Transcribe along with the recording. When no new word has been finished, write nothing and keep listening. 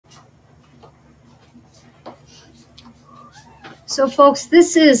So folks,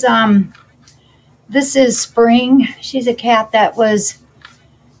 this is Spring. She's a cat that was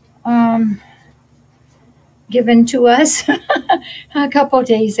given to us a couple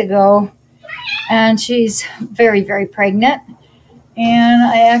days ago, and she's very, very pregnant, and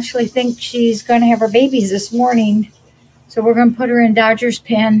I actually think she's going to have her babies this morning. So we're going to put her in Dodger's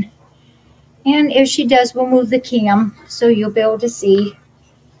pen, and if she does, we'll move the cam so you'll be able to see.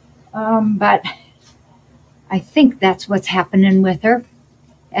 But I think that's what's happening with her,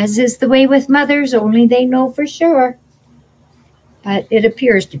 as is the way with mothers, only they know for sure. But it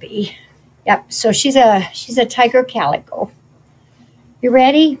appears to be. Yep, so she's a tiger calico. You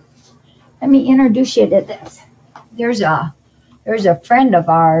ready? Let me introduce you to this. There's a friend of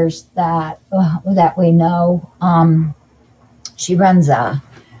ours that we know. She runs a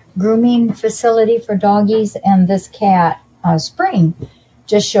grooming facility for doggies, and this cat, Spring,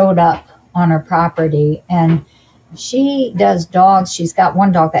 just showed up on her property, and she does dogs. She's got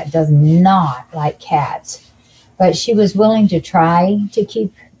one dog that does not like cats, but she was willing to try to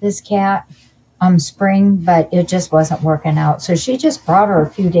keep this cat, Spring, but it just wasn't working out. So she just brought her a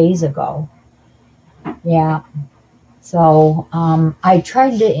few days ago. Yeah. So I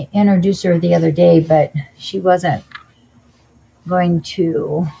tried to introduce her the other day, but she wasn't going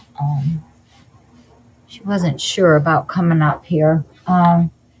to, she wasn't sure about coming up here.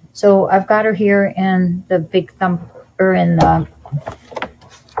 So I've got her here in the big thumper in the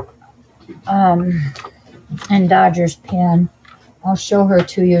in Dodger's pen. I'll show her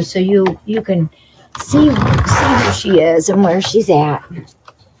to you so you can see who she is and where she's at.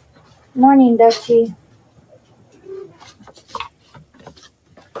 Morning, Jacci.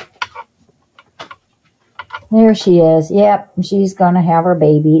 There she is. Yep, she's gonna have her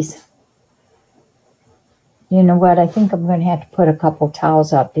babies. You know what? I think I'm going to have to put a couple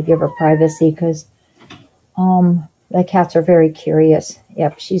towels up to give her privacy, because the cats are very curious.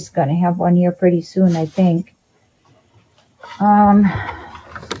 Yep, she's going to have one here pretty soon, I think.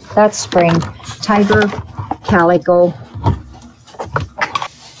 That's Spring. Tiger calico.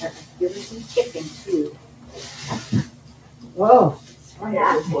 Give her some chicken, too. Whoa.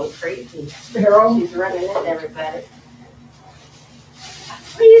 That's crazy. Sparrow. She's running into everybody.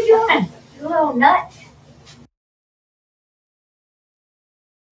 What are you doing? You little nut.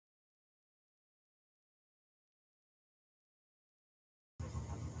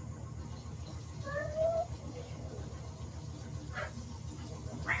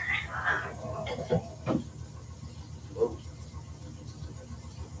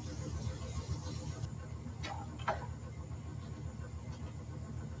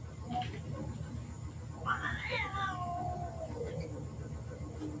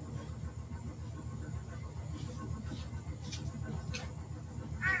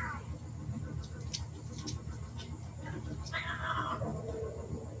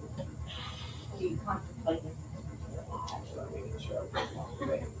 Contemplating.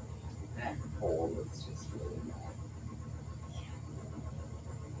 That hole is just really not.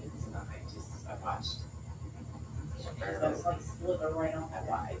 It's not. I watched. That's like slither right on.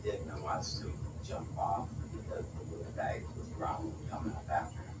 I did. I watched him jump off because the little bag was wrong coming up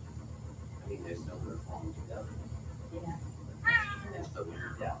after him. I mean, there's no room for him to go. Yeah. And so we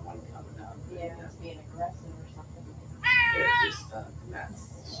need that one coming up. Yeah, it's being aggressive or something. They're just that's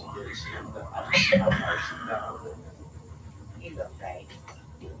she did. She ended up. I don't know how far she fell.